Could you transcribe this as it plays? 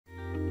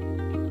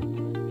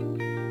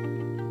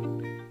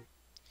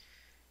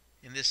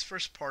this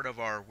first part of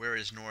our Where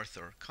is North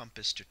or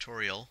compass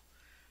tutorial,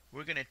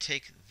 we're going to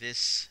take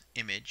this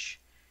image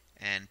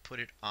and put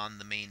it on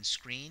the main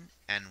screen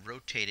and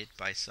rotate it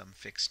by some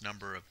fixed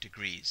number of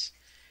degrees.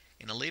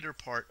 In a later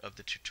part of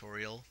the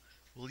tutorial,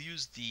 we'll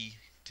use the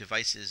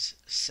device's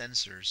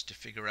sensors to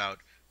figure out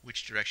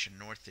which direction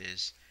north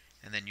is,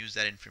 and then use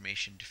that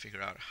information to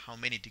figure out how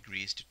many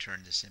degrees to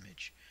turn this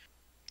image.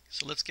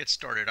 So let's get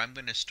started. I'm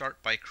going to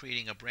start by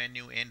creating a brand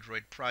new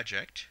Android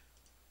project,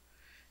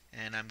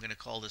 and I'm going to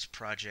call this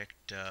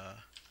project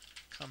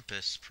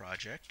Compass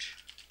Project,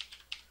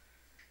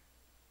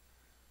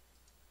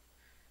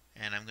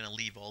 and I'm going to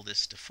leave all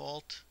this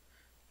default.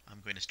 I'm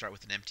going to start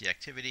with an empty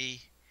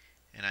activity,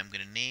 and I'm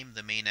going to name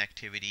the main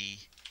activity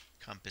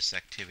Compass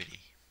Activity.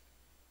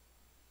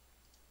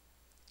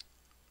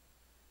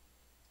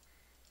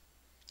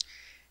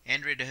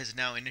 Android has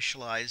now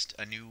initialized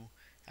a new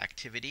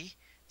activity.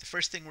 The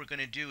first thing we're going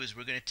to do is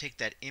we're going to take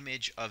that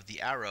image of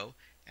the arrow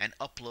and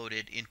upload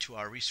it into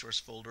our resource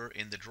folder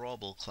in the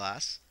drawable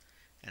class.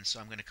 And so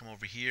I'm going to come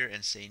over here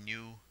and say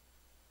new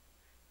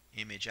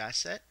image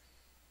asset,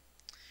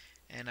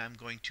 and I'm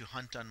going to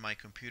hunt on my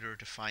computer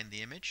to find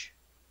the image.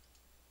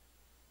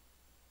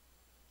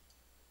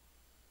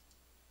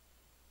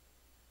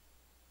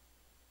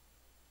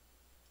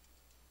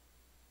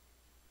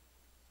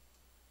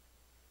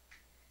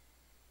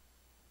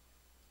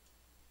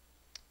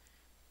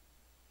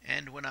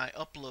 And when I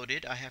upload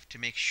it, I have to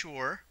make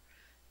sure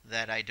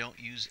that I don't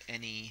use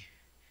any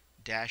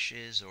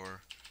dashes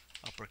or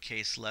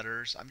uppercase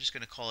letters. I'm just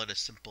going to call it a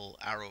simple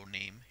arrow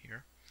name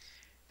here.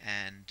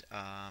 And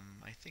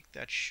I think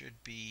that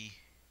should be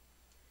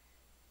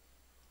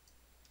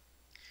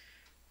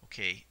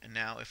okay. And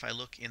now if I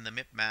look in the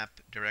mipmap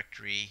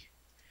directory,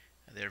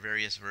 there are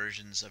various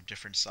versions of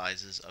different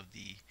sizes of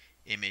the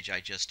image I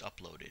just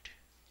uploaded.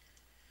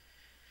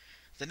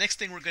 The next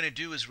thing we're going to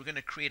do is we're going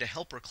to create a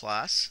helper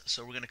class.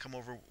 So we're going to come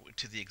over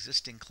to the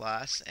existing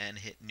class and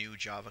hit new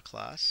Java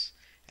class,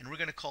 and we're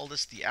going to call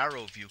this the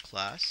arrow view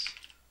class.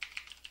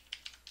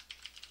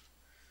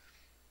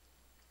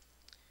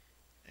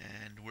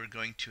 And we're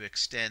going to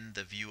extend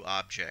the view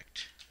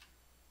object.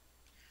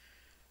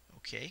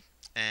 Okay,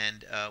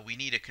 and we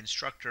need a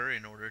constructor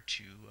in order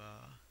to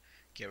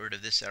get rid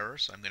of this error,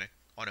 so I'm going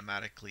to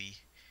automatically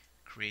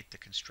create the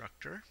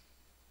constructor.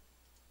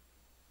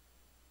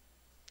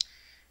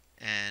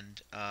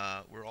 And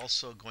we're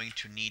also going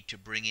to need to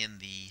bring in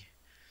the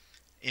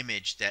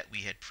image that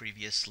we had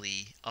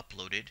previously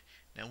uploaded.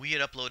 Now we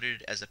had uploaded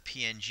it as a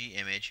PNG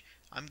image.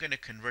 I'm going to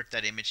convert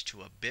that image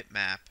to a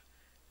bitmap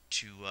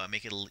to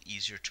make it a little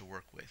easier to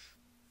work with.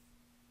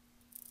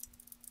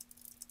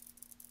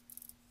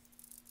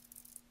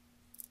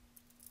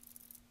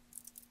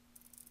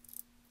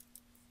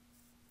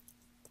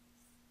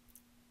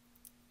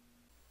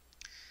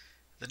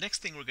 The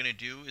next thing we're going to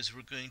do is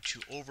we're going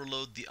to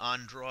overload the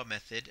onDraw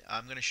method.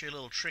 I'm going to show you a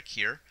little trick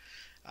here.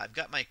 I've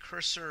got my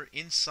cursor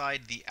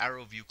inside the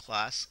arrow view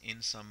class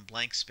in some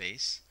blank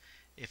space.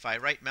 If I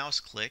right mouse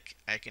click,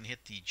 I can hit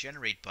the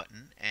generate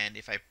button, and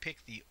if I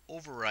pick the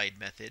override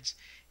methods,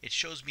 it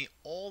shows me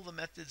all the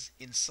methods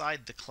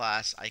inside the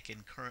class I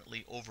can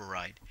currently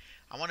override.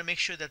 I want to make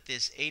sure that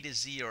this A to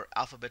Z or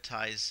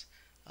alphabetize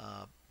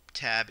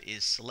tab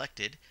is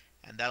selected,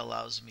 and that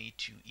allows me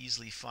to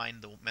easily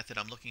find the method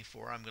I'm looking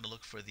for. I'm going to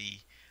look for the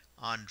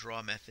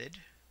onDraw method,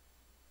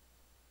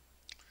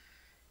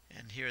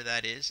 and here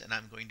that is, and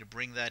I'm going to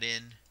bring that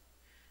in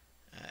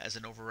as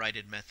an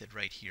overrided method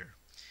right here.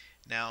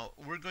 Now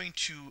we're going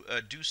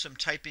to do some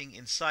typing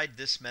inside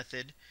this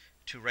method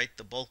to write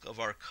the bulk of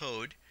our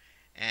code,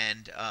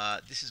 and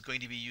this is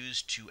going to be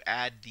used to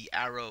add the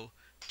arrow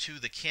to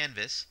the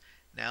canvas.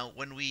 Now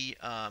when we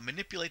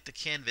manipulate the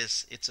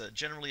canvas, it's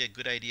generally a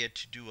good idea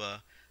to do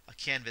a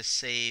canvas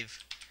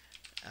save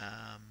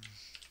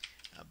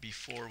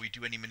before we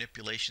do any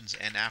manipulations,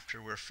 and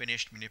after we're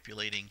finished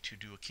manipulating to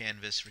do a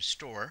canvas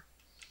restore.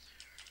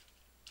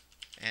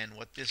 And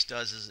what this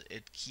does is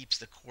it keeps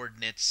the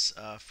coordinates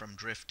from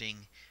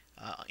drifting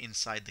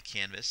inside the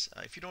canvas.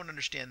 If you don't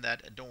understand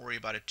that, don't worry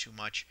about it too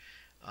much.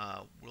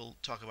 We'll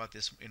talk about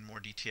this in more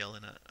detail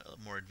in a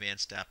more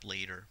advanced app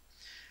later.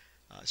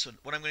 So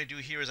what I'm going to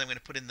do here is I'm going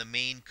to put in the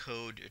main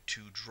code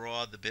to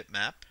draw the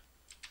bitmap.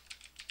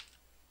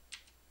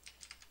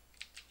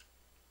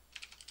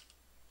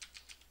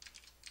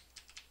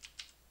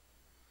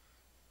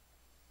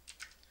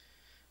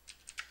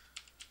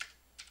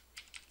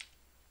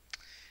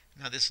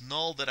 Now this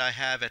null that I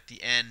have at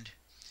the end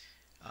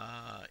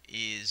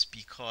is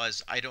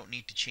because I don't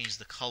need to change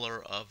the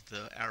color of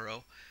the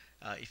arrow.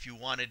 If you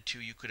wanted to,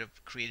 you could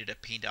have created a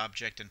paint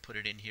object and put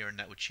it in here, and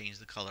that would change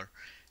the color.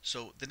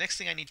 So the next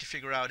thing I need to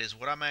figure out is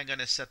what am I going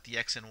to set the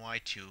X and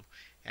Y to,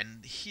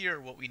 and here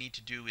what we need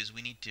to do is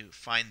we need to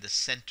find the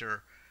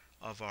center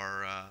of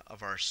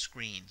our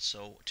screen.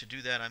 So to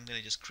do that, I'm going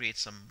to just create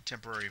some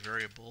temporary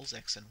variables,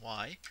 X and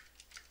Y.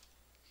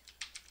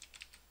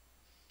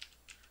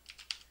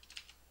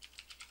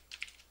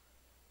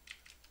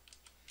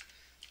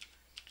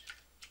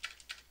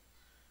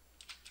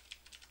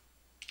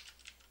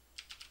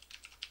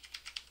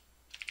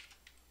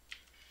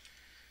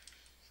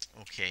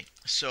 Okay,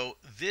 so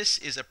this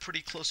is a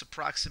pretty close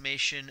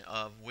approximation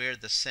of where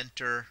the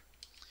center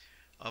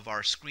of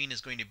our screen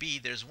is going to be.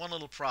 There's one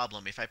little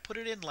problem. If I put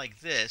it in like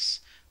this,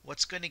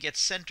 what's going to get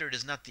centered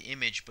is not the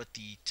image, but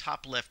the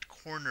top left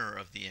corner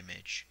of the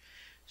image.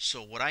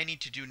 So what I need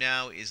to do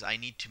now is I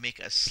need to make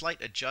a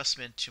slight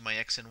adjustment to my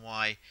X and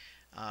Y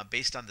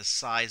based on the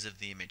size of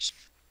the image.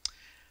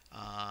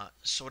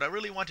 So what I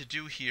really want to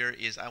do here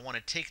is I want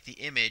to take the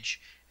image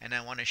and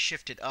I want to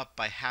shift it up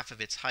by half of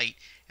its height,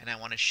 and I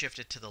want to shift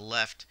it to the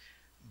left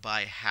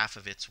by half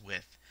of its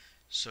width.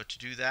 So to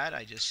do that,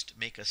 I just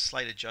make a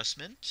slight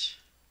adjustment.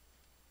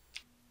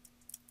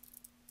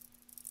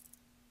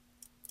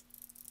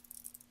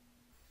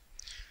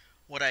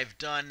 What I've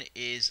done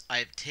is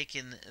I've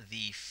taken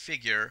the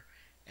figure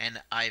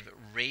and I've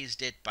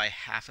raised it by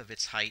half of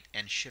its height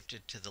and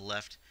shifted to the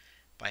left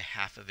by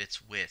half of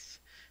its width.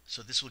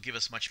 So this will give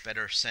us much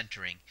better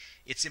centering.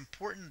 It's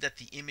important that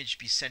the image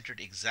be centered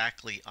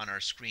exactly on our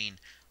screen.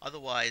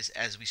 Otherwise,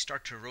 as we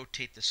start to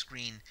rotate the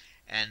screen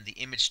and the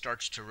image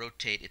starts to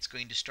rotate, it's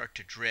going to start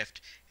to drift,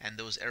 and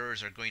those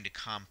errors are going to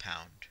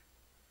compound.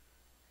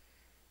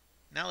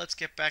 Now let's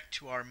get back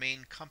to our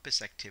main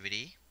compass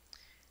activity,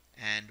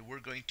 and we're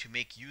going to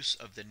make use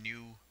of the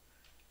new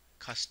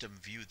custom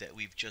view that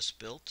we've just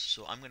built.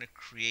 So I'm going to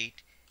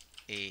create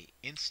a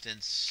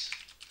instance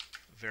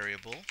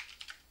variable,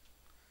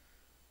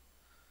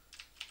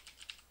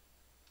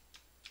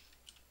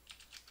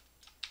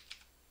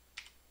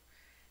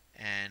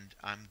 and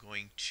I'm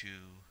going to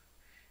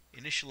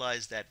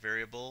initialize that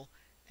variable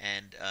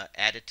and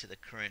add it to the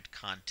current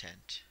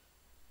content.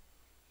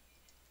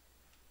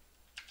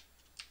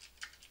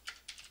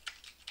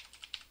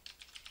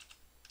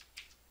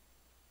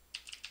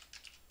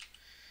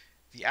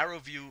 The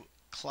ArrowView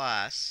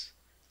class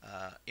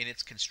in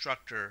its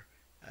constructor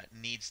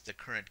needs the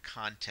current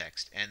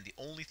context, and the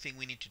only thing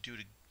we need to do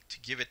to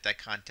give it that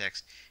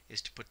context is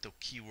to put the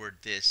keyword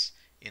this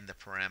in the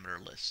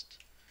parameter list.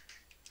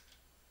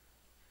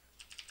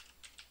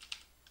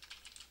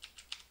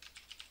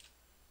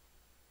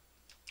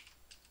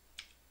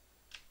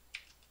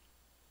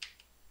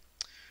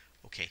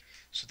 Okay,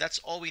 so that's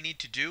all we need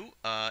to do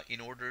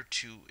in order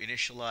to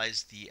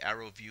initialize the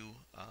ArrowView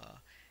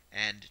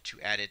and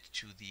to add it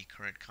to the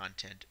current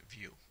content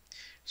view.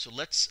 So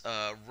let's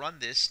run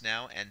this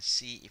now and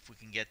see if we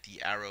can get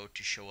the arrow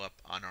to show up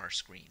on our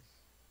screen.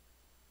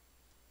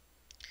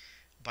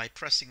 By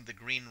pressing the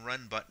green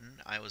Run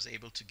button, I was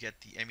able to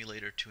get the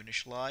emulator to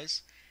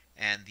initialize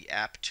and the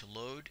app to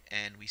load,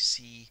 and we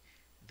see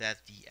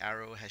that the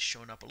arrow has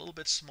shown up a little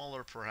bit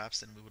smaller perhaps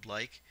than we would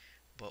like,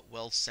 but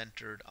well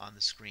centered on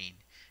the screen.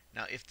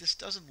 Now, if this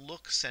doesn't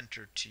look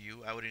centered to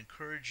you, I would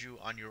encourage you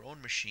on your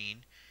own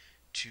machine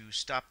to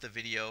stop the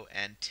video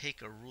and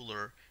take a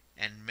ruler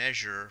and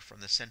measure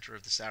from the center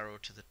of this arrow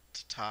to the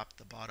top,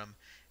 the bottom,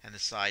 and the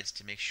sides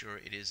to make sure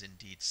it is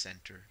indeed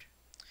centered.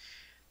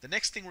 The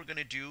next thing we're going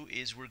to do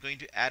is we're going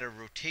to add a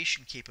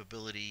rotation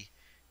capability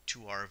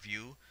to our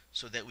view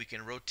so that we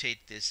can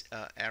rotate this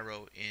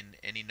arrow in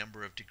any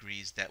number of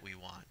degrees that we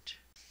want.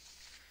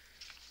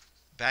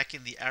 Back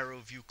in the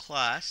ArrowView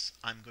class,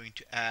 I'm going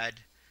to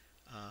add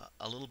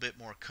a little bit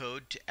more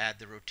code to add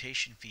the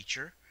rotation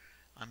feature.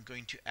 I'm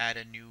going to add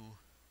a new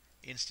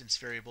instance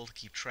variable to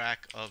keep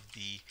track of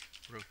the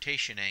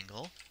rotation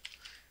angle,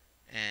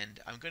 and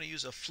I'm going to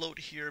use a float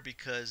here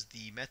because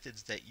the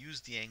methods that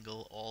use the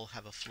angle all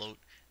have a float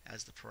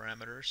as the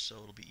parameter, so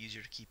it'll be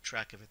easier to keep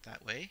track of it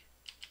that way.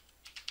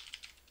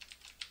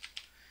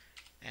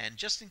 And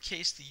just in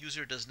case the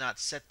user does not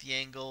set the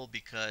angle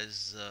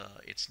because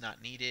it's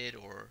not needed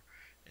or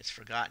it's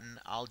forgotten,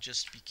 I'll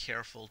just be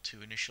careful to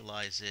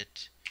initialize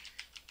it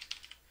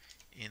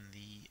in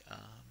the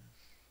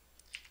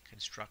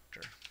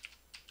constructor.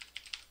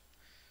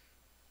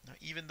 Now,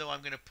 even though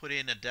I'm going to put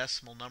in a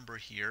decimal number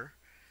here,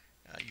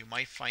 you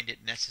might find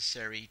it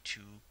necessary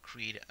to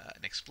create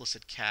an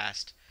explicit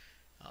cast.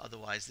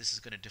 Otherwise, this is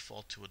going to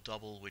default to a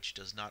double, which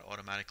does not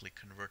automatically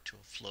convert to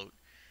a float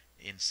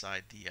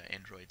inside the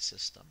Android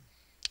system.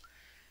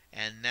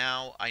 And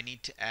now I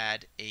need to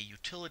add a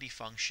utility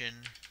function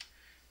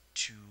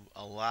to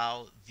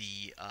allow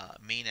the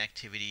main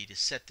activity to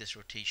set this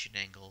rotation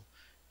angle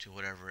to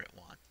whatever it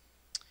wants.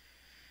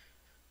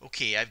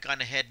 Okay, I've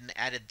gone ahead and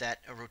added that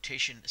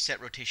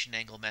set rotation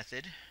angle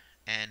method,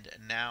 and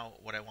now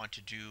what I want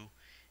to do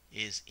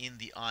is in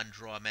the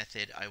onDraw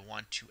method I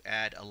want to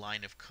add a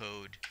line of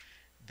code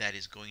that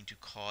is going to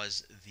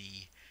cause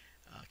the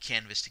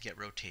canvas to get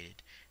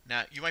rotated.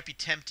 Now, you might be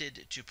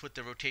tempted to put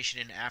the rotation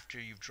in after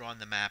you've drawn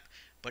the map,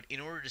 but in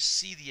order to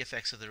see the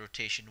effects of the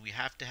rotation, we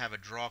have to have a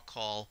draw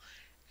call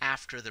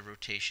after the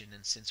rotation,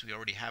 and since we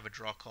already have a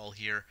draw call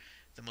here,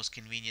 the most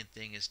convenient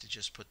thing is to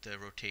just put the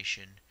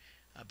rotation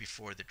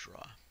before the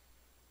draw.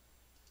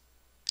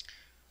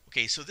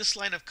 Okay, so this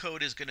line of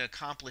code is going to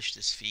accomplish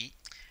this feat.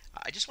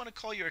 I just want to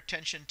call your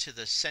attention to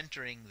the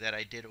centering that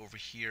I did over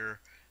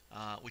here,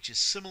 which is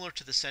similar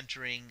to the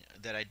centering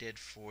that I did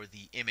for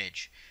the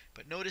image.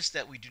 But notice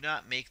that we do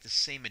not make the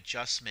same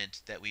adjustment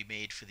that we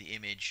made for the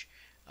image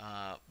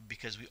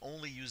because we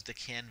only use the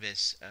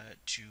canvas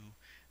to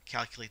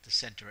calculate the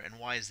center. And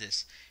why is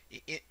this?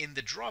 In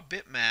the draw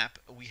bitmap,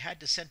 we had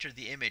to center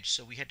the image,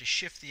 so we had to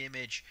shift the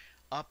image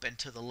up and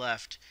to the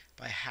left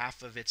by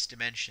half of its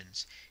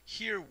dimensions.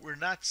 Here, we're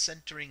not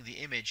centering the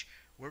image,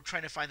 we're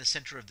trying to find the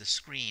center of the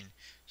screen.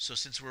 So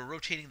since we're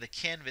rotating the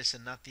canvas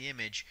and not the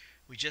image,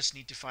 we just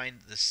need to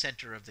find the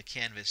center of the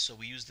canvas, so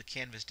we use the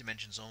canvas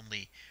dimensions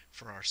only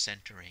for our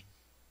centering.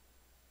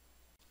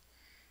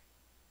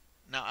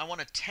 Now I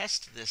want to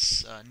test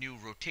this new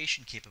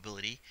rotation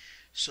capability.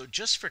 So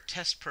just for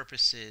test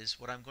purposes,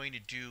 what I'm going to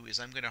do is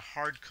I'm going to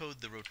hard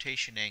code the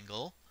rotation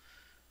angle,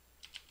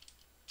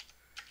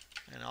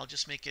 and I'll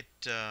just make it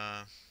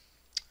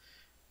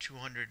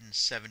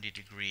 270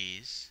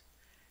 degrees.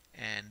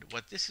 And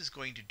what this is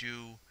going to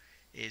do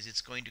is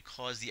it's going to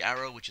cause the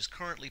arrow, which is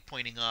currently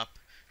pointing up,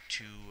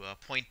 to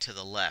point to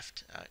the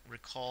left.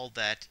 Recall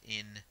that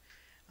in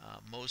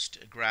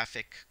most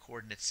graphic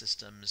coordinate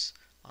systems,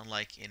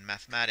 unlike in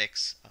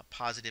mathematics,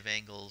 positive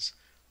angles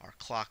are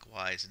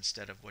clockwise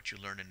instead of what you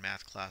learn in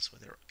math class where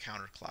they're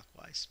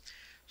counterclockwise.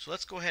 So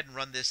let's go ahead and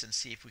run this and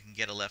see if we can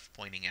get a left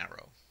pointing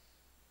arrow.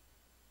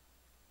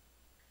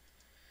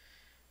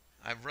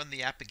 I've run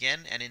the app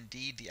again, and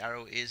indeed the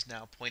arrow is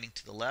now pointing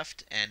to the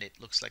left, and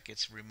it looks like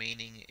it's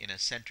remaining in a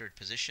centered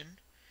position.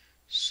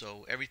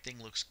 So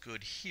everything looks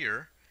good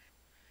here.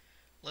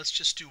 Let's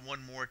just do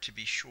one more to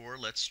be sure.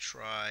 Let's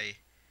try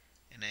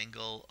an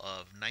angle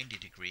of 90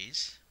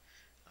 degrees.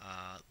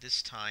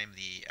 This time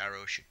the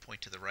arrow should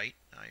point to the right.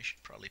 I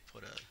should probably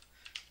put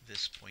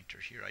this pointer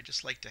here. I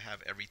just like to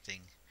have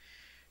everything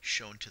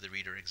shown to the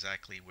reader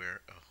exactly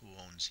where who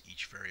owns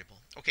each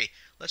variable. Okay,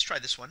 let's try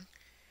this one.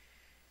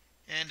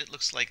 And it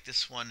looks like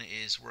this one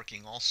is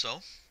working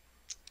also.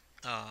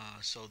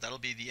 So that'll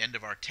be the end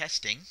of our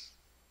testing.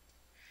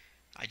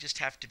 I just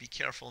have to be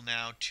careful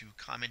now to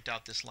comment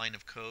out this line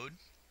of code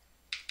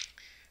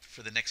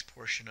for the next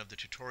portion of the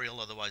tutorial,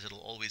 otherwise it'll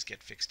always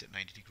get fixed at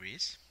 90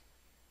 degrees.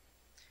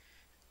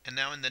 And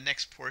now in the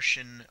next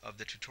portion of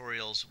the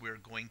tutorials, we're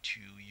going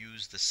to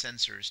use the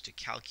sensors to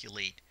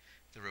calculate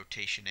the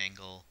rotation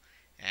angle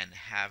and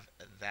have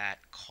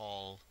that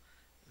call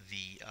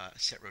the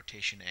set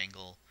rotation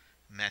angle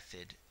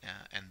method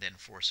and then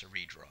force a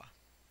redraw.